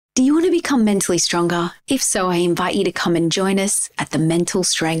Do you want to become mentally stronger? If so, I invite you to come and join us at the Mental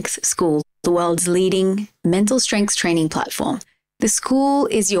Strength School, the world's leading mental strength training platform. The school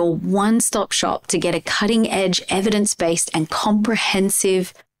is your one-stop shop to get a cutting-edge, evidence-based and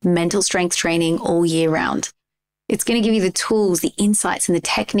comprehensive mental strength training all year round. It's going to give you the tools, the insights and the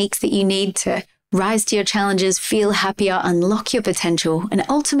techniques that you need to rise to your challenges, feel happier, unlock your potential, and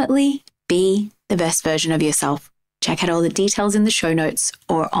ultimately be the best version of yourself. Check out all the details in the show notes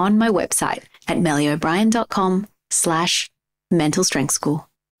or on my website at mellyobrien.com/mental strength school.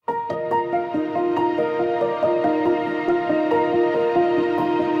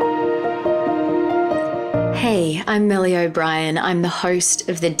 Hey, I'm Melly O'Brien. I'm the host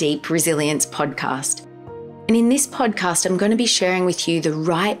of the Deep Resilience podcast. And in this podcast, I'm going to be sharing with you the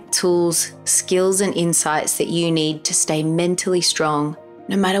right tools, skills, and insights that you need to stay mentally strong,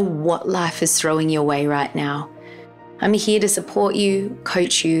 no matter what life is throwing your way right now. I'm here to support you,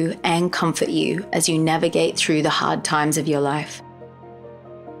 coach you, and comfort you as you navigate through the hard times of your life.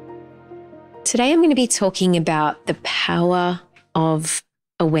 Today, I'm going to be talking about the power of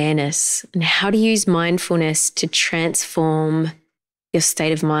awareness and how to use mindfulness to transform your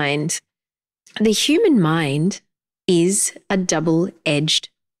state of mind. The human mind is a double-edged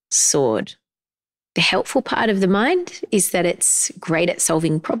sword. The helpful part of the mind is that it's great at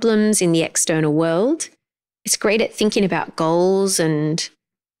solving problems in the external world. It's great at thinking about goals and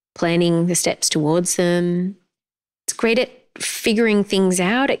planning the steps towards them. It's great at figuring things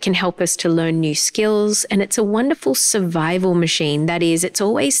out. It can help us to learn new skills. And it's a wonderful survival machine. That is, it's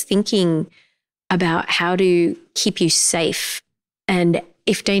always thinking about how to keep you safe. And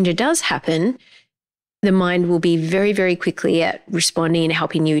if danger does happen, the mind will be very, very quickly at responding and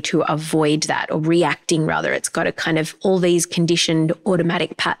helping you to avoid that, or reacting rather. It's got a kind of all these conditioned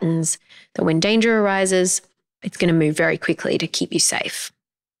automatic patterns that when danger arises, it's going to move very quickly to keep you safe.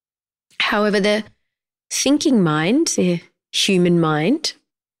 However, the thinking mind, the human mind,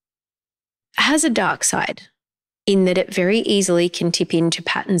 has a dark side in that it very easily can tip into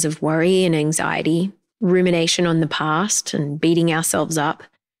patterns of worry and anxiety, rumination on the past and beating ourselves up,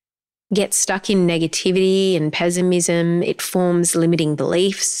 get stuck in negativity and pessimism. It forms limiting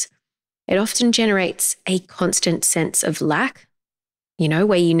beliefs. It often generates a constant sense of lack,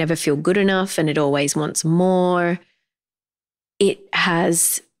 where you never feel good enough and it always wants more. It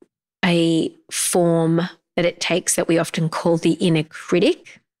has a form that it takes that we often call the inner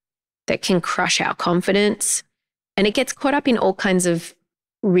critic that can crush our confidence. And it gets caught up in all kinds of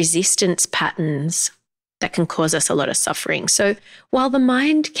resistance patterns that can cause us a lot of suffering. So while the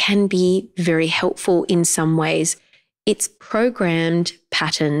mind can be very helpful in some ways, its programmed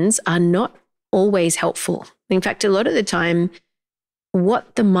patterns are not always helpful. In fact, a lot of the time,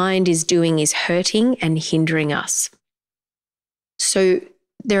 what the mind is doing is hurting and hindering us. So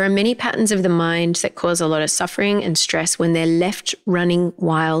there are many patterns of the mind that cause a lot of suffering and stress when they're left running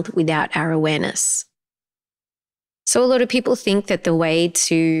wild without our awareness. So a lot of people think that the way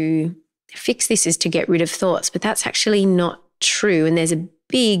to fix this is to get rid of thoughts, but that's actually not true. And there's a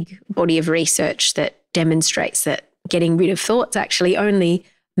big body of research that demonstrates that getting rid of thoughts actually only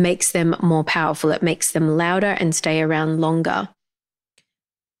makes them more powerful. It makes them louder and stay around longer.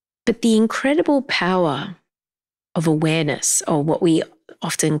 But the incredible power of awareness, or what we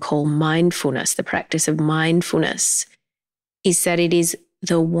often call mindfulness, the practice of mindfulness, is that it is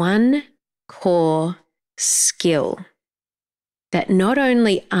the one core skill that not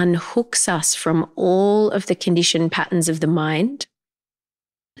only unhooks us from all of the conditioned patterns of the mind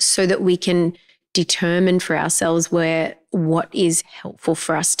so that we can determine for ourselves what is helpful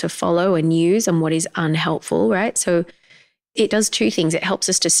for us to follow and use and what is unhelpful, right? So it does two things. It helps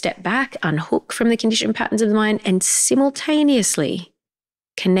us to step back, unhook from the conditioned patterns of the mind, and simultaneously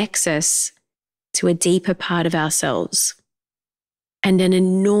connects us to a deeper part of ourselves and an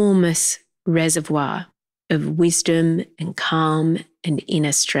enormous reservoir of wisdom and calm and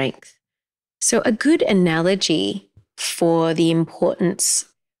inner strength. So a good analogy for the importance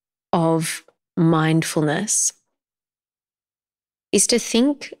of mindfulness is to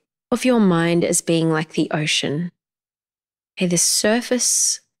think of your mind as being like the ocean. Okay, the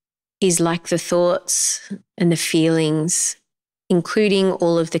surface is like the thoughts and the feelings, including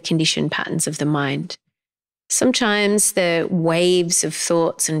all of the conditioned patterns of the mind. Sometimes the waves of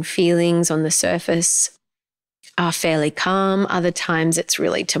thoughts and feelings on the surface are fairly calm. Other times it's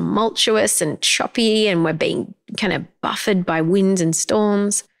really tumultuous and choppy, and we're being kind of buffeted by winds and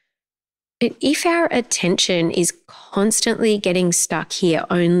storms. But if our attention is constantly getting stuck here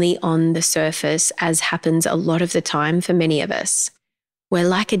only on the surface, as happens a lot of the time for many of us, We're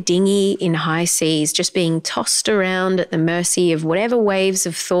like a dinghy in high seas, just being tossed around at the mercy of whatever waves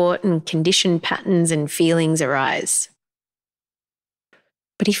of thought and conditioned patterns and feelings arise.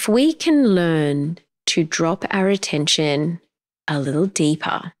 But if we can learn to drop our attention a little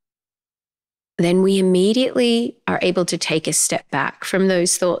deeper, then we immediately are able to take a step back from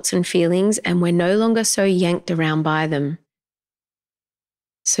those thoughts and feelings, and we're no longer so yanked around by them.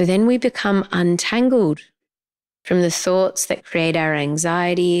 So then we become untangled from the thoughts that create our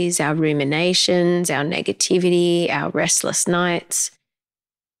anxieties, our ruminations, our negativity, our restless nights,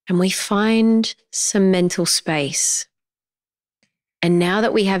 and we find some mental space. And now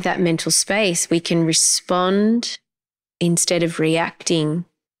that we have that mental space, we can respond instead of reacting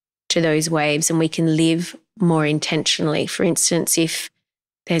to those waves, and we can live more intentionally. For instance, if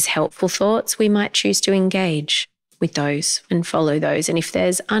there's helpful thoughts, we might choose to engage with those and follow those. And if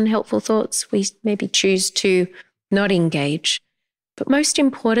there's unhelpful thoughts, we maybe choose to not engage. But most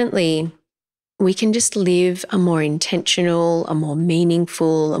importantly, we can just live a more intentional, a more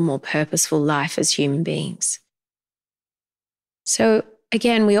meaningful, a more purposeful life as human beings. So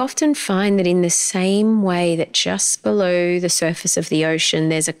again, we often find that in the same way that just below the surface of the ocean,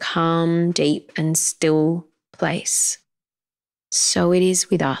 there's a calm, deep, and still place, so it is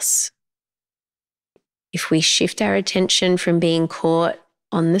with us. If we shift our attention from being caught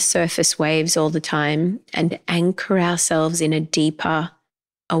on the surface waves all the time and anchor ourselves in a deeper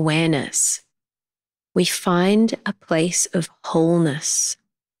awareness, we find a place of wholeness,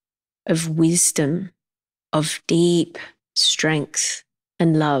 of wisdom, of deep strength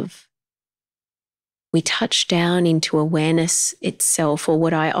and love. We touch down into awareness itself, or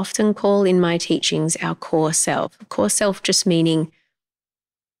what I often call in my teachings our core self. Core self just meaning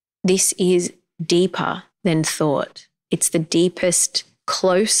this is deeper than thought. It's the deepest,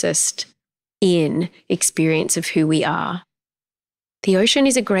 closest in experience of who we are. The ocean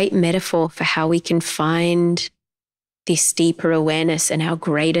is a great metaphor for how we can find this deeper awareness and our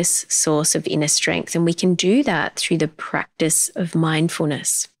greatest source of inner strength. And we can do that through the practice of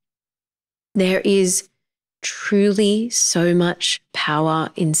mindfulness. There is truly so much power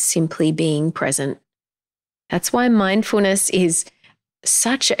in simply being present. That's why mindfulness is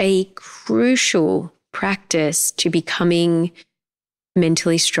such a crucial practice to becoming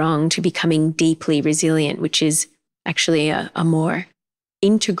mentally strong, to becoming deeply resilient, which is actually a more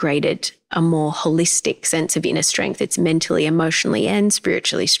integrated, a more holistic sense of inner strength. It's mentally, emotionally, and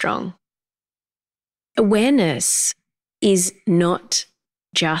spiritually strong. Awareness is not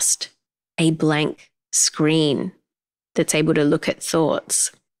just a blank screen that's able to look at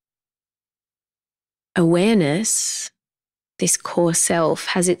thoughts. Awareness, this core self,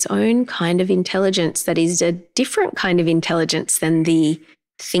 has its own kind of intelligence that is a different kind of intelligence than the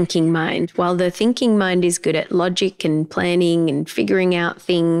thinking mind. While the thinking mind is good at logic and planning and figuring out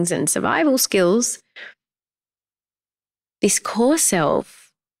things and survival skills, this core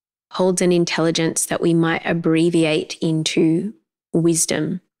self holds an intelligence that we might abbreviate into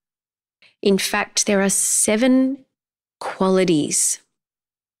wisdom. In fact, there are 7 qualities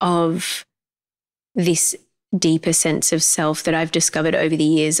of this deeper sense of self that I've discovered over the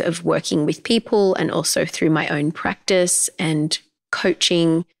years of working with people and also through my own practice and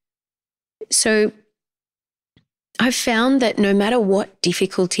coaching. So I've found that no matter what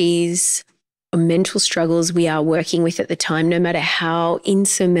difficulties or mental struggles we are working with at the time, no matter how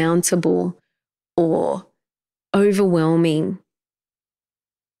insurmountable or overwhelming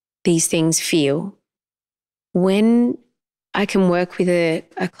these things feel, when I can work with a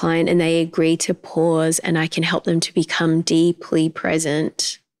client and they agree to pause and I can help them to become deeply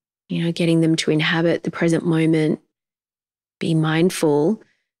present, getting them to inhabit the present moment, be mindful,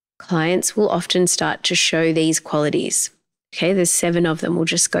 clients will often start to show these qualities. Okay, there's 7 of them. We'll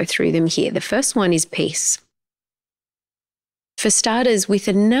just go through them here. The first one is peace. For starters, with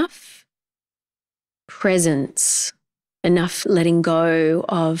enough presence, enough letting go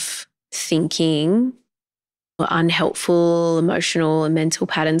of thinking or unhelpful emotional and mental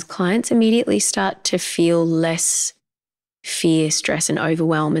patterns, clients immediately start to feel less fear, stress, and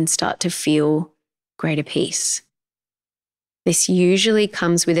overwhelm and start to feel greater peace. This usually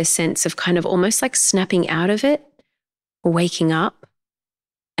comes with a sense of kind of almost like snapping out of it or waking up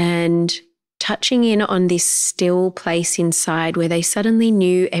and touching in on this still place inside where they suddenly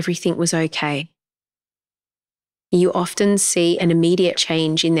knew everything was okay. You often see an immediate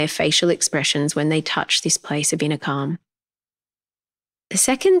change in their facial expressions when they touch this place of inner calm. The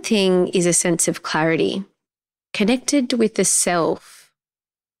second thing is a sense of clarity, connected with the self.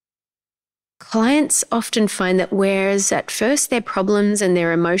 Clients often find that whereas at first their problems and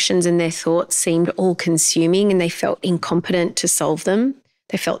their emotions and their thoughts seemed all-consuming and they felt incompetent to solve them,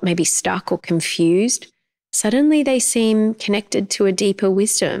 they felt maybe stuck or confused, suddenly they seem connected to a deeper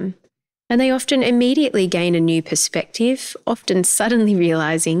wisdom. And they often immediately gain a new perspective, often suddenly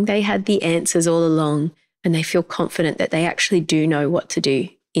realizing they had the answers all along, and they feel confident that they actually do know what to do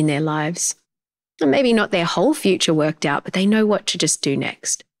in their lives. And maybe not their whole future worked out, but they know what to just do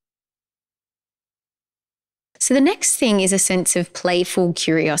next. So the next thing is a sense of playful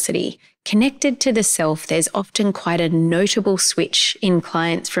curiosity. Connected to the self, there's often quite a notable switch in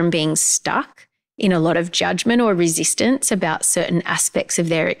clients from being stuck in a lot of judgment or resistance about certain aspects of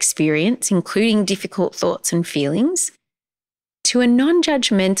their experience, including difficult thoughts and feelings, to a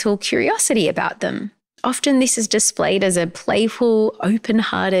non-judgmental curiosity about them. Often this is displayed as a playful,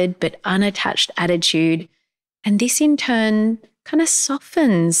 open-hearted, but unattached attitude. And this in turn kind of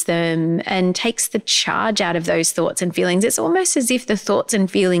softens them and takes the charge out of those thoughts and feelings. It's almost as if the thoughts and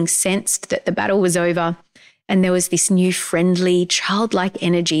feelings sensed that the battle was over and there was this new friendly, childlike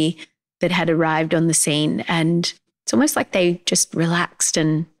energy that had arrived on the scene. And it's almost like they just relaxed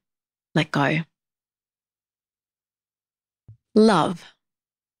and let go. Love.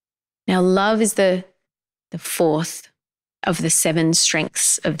 Now, love is the fourth of the 7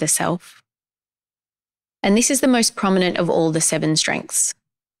 strengths of the self. And this is the most prominent of all the 7 strengths.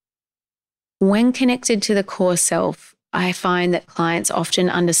 When connected to the core self, I find that clients often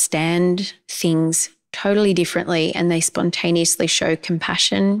understand things totally differently, and they spontaneously show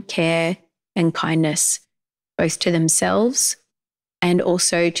compassion, care, and kindness, both to themselves and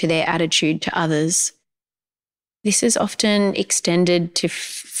also to their attitude to others. This is often extended to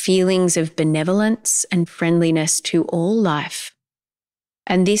feelings of benevolence and friendliness to all life.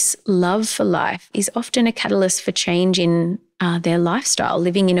 And this love for life is often a catalyst for change in their lifestyle,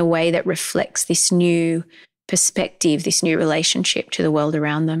 living in a way that reflects this new perspective, this new relationship to the world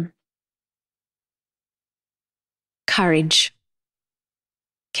around them. Courage.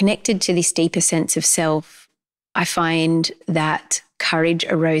 Connected to this deeper sense of self, I find that courage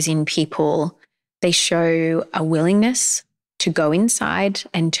arose in people. They show a willingness to go inside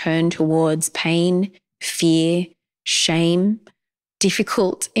and turn towards pain, fear, shame,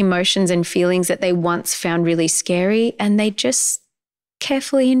 difficult emotions and feelings that they once found really scary, and they just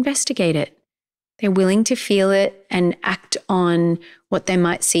carefully investigate it. They're willing to feel it and act on what they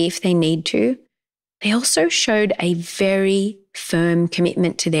might see if they need to. They also showed a very firm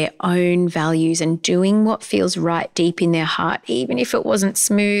commitment to their own values and doing what feels right deep in their heart, even if it wasn't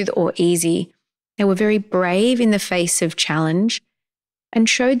smooth or easy. They were very brave in the face of challenge and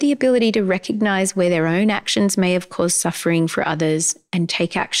showed the ability to recognize where their own actions may have caused suffering for others and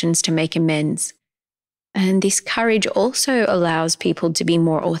take actions to make amends. And this courage also allows people to be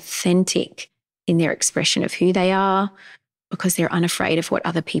more authentic in their expression of who they are, because they're unafraid of what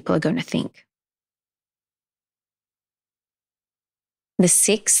other people are going to think. The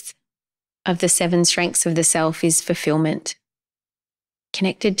 6th of the 7 strengths of the self is fulfillment.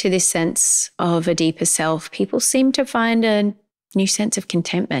 Connected to this sense of a deeper self, people seem to find a new sense of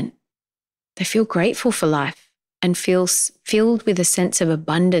contentment. They feel grateful for life and feel filled with a sense of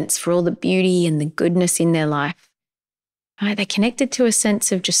abundance for all the beauty and the goodness in their life. They're connected to a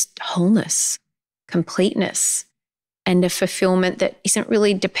sense of just wholeness, completeness, and a fulfillment that isn't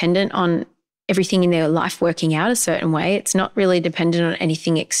really dependent on everything in their life working out a certain way. It's not really dependent on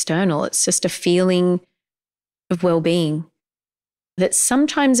anything external. It's just a feeling of well-being that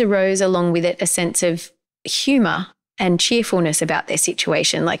sometimes arose along with it a sense of humor and cheerfulness about their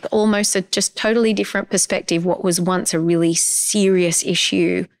situation, like almost a just totally different perspective. What was once a really serious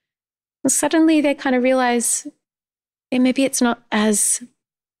issue, and suddenly they kind of realize, yeah, maybe it's not as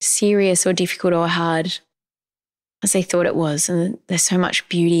serious or difficult or hard as they thought it was. And there's so much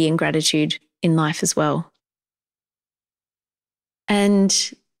beauty and gratitude in life as well.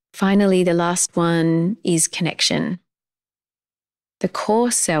 And finally, the last one is connection. The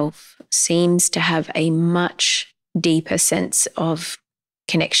core self seems to have a much deeper sense of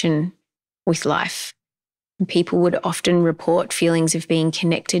connection with life. And people would often report feelings of being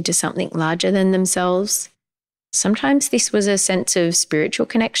connected to something larger than themselves. Sometimes this was a sense of spiritual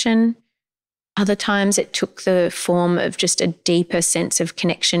connection. Other times it took the form of just a deeper sense of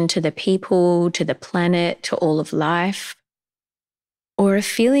connection to the people, to the planet, to all of life, or a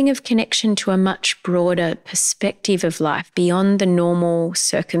feeling of connection to a much broader perspective of life beyond the normal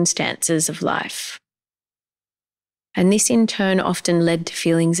circumstances of life. And this in turn often led to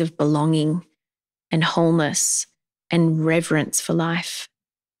feelings of belonging and wholeness and reverence for life.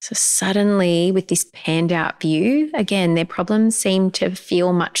 So suddenly, with this panned out view, again, their problems seem to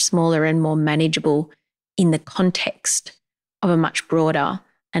feel much smaller and more manageable in the context of a much broader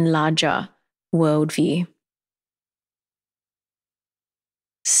and larger worldview.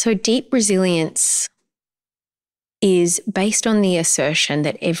 So deep resilience is based on the assertion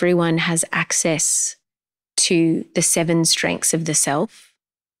that everyone has access to the 7 strengths of the self.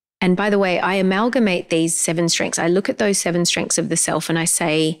 And by the way, I amalgamate these 7 strengths. I look at those 7 strengths of the self and I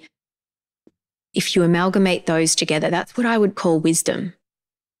say, if you amalgamate those together, that's what I would call wisdom.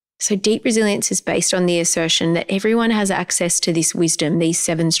 So deep resilience is based on the assertion that everyone has access to this wisdom, these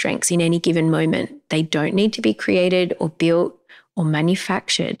 7 strengths in any given moment. They don't need to be created or built or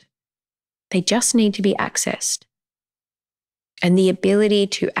manufactured. They just need to be accessed. And the ability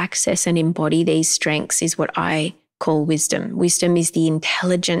to access and embody these strengths is what I call wisdom. Wisdom is the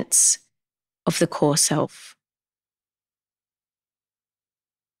intelligence of the core self.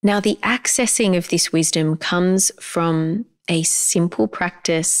 Now, the accessing of this wisdom comes from a simple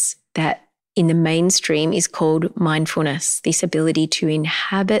practice that in the mainstream is called mindfulness, this ability to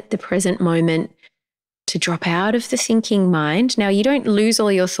inhabit the present moment, to drop out of the thinking mind. Now, you don't lose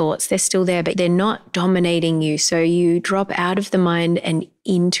all your thoughts, they're still there, but they're not dominating you. So you drop out of the mind and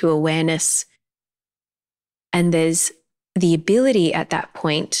into awareness. And there's the ability at that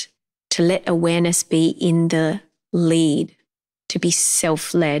point to let awareness be in the lead, to be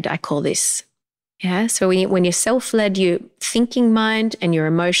self-led, I call this. Yeah. So when you're self-led, your thinking mind and your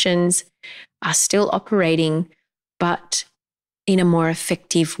emotions are still operating, but in a more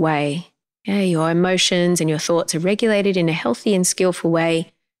effective way. Yeah, your emotions and your thoughts are regulated in a healthy and skillful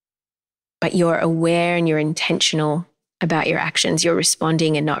way, but you're aware and you're intentional about your actions. You're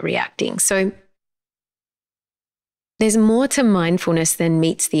responding and not reacting. So there's more to mindfulness than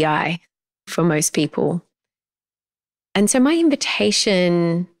meets the eye for most people. And so my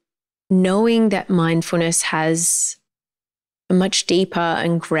invitation, knowing that mindfulness has much deeper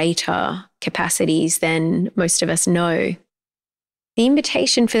and greater capacities than most of us know, the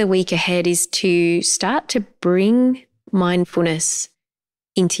invitation for the week ahead is to start to bring mindfulness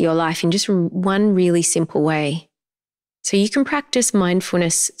into your life in just one really simple way. So you can practice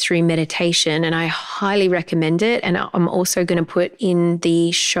mindfulness through meditation, and I highly recommend it. And I'm also going to put in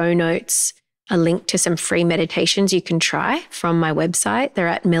the show notes a link to some free meditations you can try from my website. They're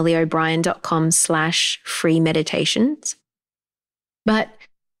at mellyobrien.com/free meditations. But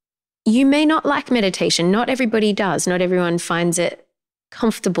you may not like meditation. Not everybody does. Not everyone finds it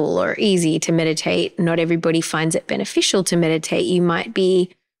comfortable or easy to meditate. Not everybody finds it beneficial to meditate. You might be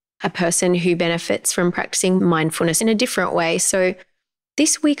a person who benefits from practicing mindfulness in a different way. So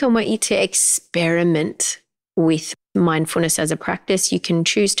this week, I want you to experiment with mindfulness as a practice. You can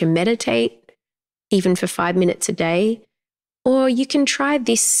choose to meditate even for 5 minutes a day, or you can try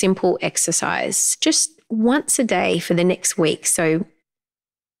this simple exercise just once a day for the next week. So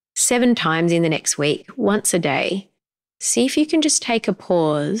 7 times in the next week, once a day. See if you can just take a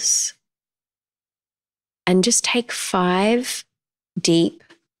pause and just take 5 deep,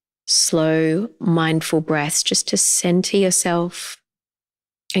 slow, mindful breaths just to center yourself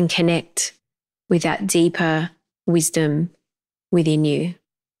and connect with that deeper wisdom within you.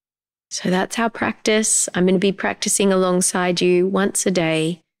 So that's our practice. I'm going to be practicing alongside you once a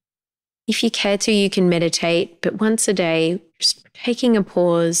day. If you care to, you can meditate, but once a day, just taking a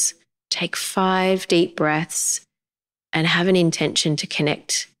pause, take 5 deep breaths and have an intention to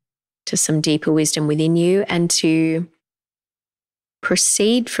connect to some deeper wisdom within you and to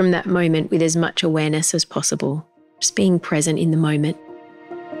proceed from that moment with as much awareness as possible, just being present in the moment.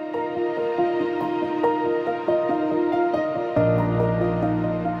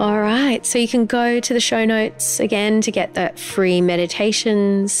 All right, so you can go to the show notes again to get that free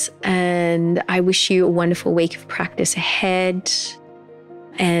meditations, and I wish you a wonderful week of practice ahead.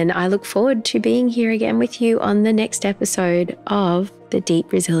 And I look forward to being here again with you on the next episode of the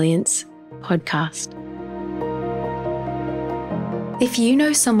Deep Resilience podcast. If you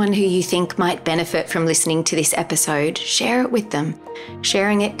know someone who you think might benefit from listening to this episode, share it with them.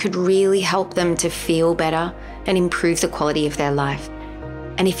 Sharing it could really help them to feel better and improve the quality of their life.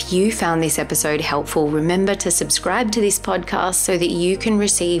 And if you found this episode helpful, remember to subscribe to this podcast so that you can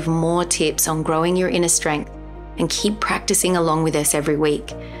receive more tips on growing your inner strength and keep practicing along with us every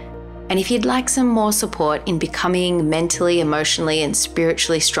week. And if you'd like some more support in becoming mentally, emotionally, and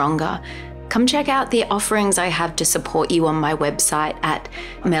spiritually stronger, come check out the offerings I have to support you on my website at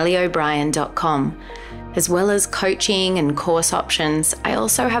mellyobrien.com. As well as coaching and course options, I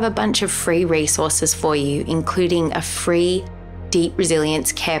also have a bunch of free resources for you, including a free Deep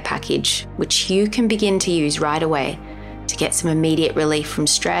Resilience Care Package, which you can begin to use right away to get some immediate relief from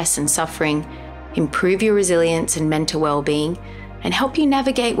stress and suffering, improve your resilience and mental well-being, and help you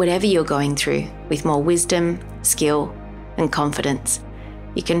navigate whatever you're going through with more wisdom, skill, and confidence.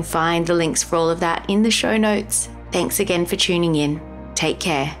 You can find the links for all of that in the show notes. Thanks again for tuning in. Take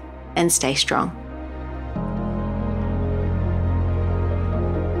care and stay strong.